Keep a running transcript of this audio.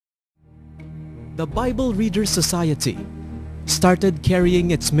The Bible Readers Society started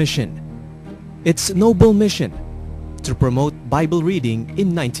carrying its mission, its noble mission, to promote Bible reading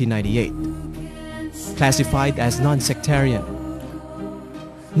in 1998. Classified as non-sectarian,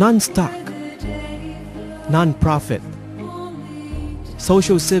 non-stock, non-profit,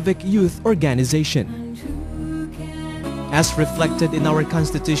 socio-civic youth organization. As reflected in our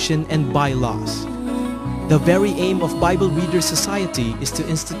Constitution and bylaws, the very aim of Bible Readers Society is to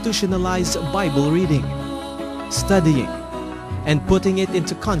institutionalize Bible reading, studying, and putting it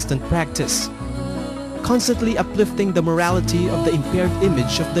into constant practice, constantly uplifting the morality of the impaired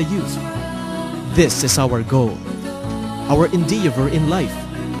image of the youth. This is our goal, our endeavor in life.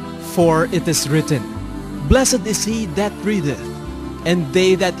 For it is written, "Blessed is he that readeth, and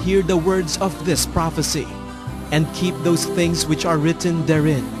they that hear the words of this prophecy, and keep those things which are written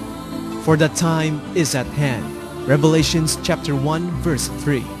therein, for the time is at hand." Revelations chapter 1 verse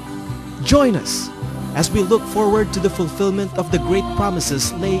 3. Join us as we look forward to the fulfillment of the great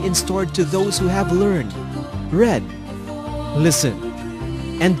promises lay in store to those who have learned, read, listened,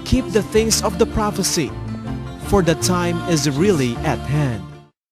 and keep the things of the prophecy, for the time is really at hand.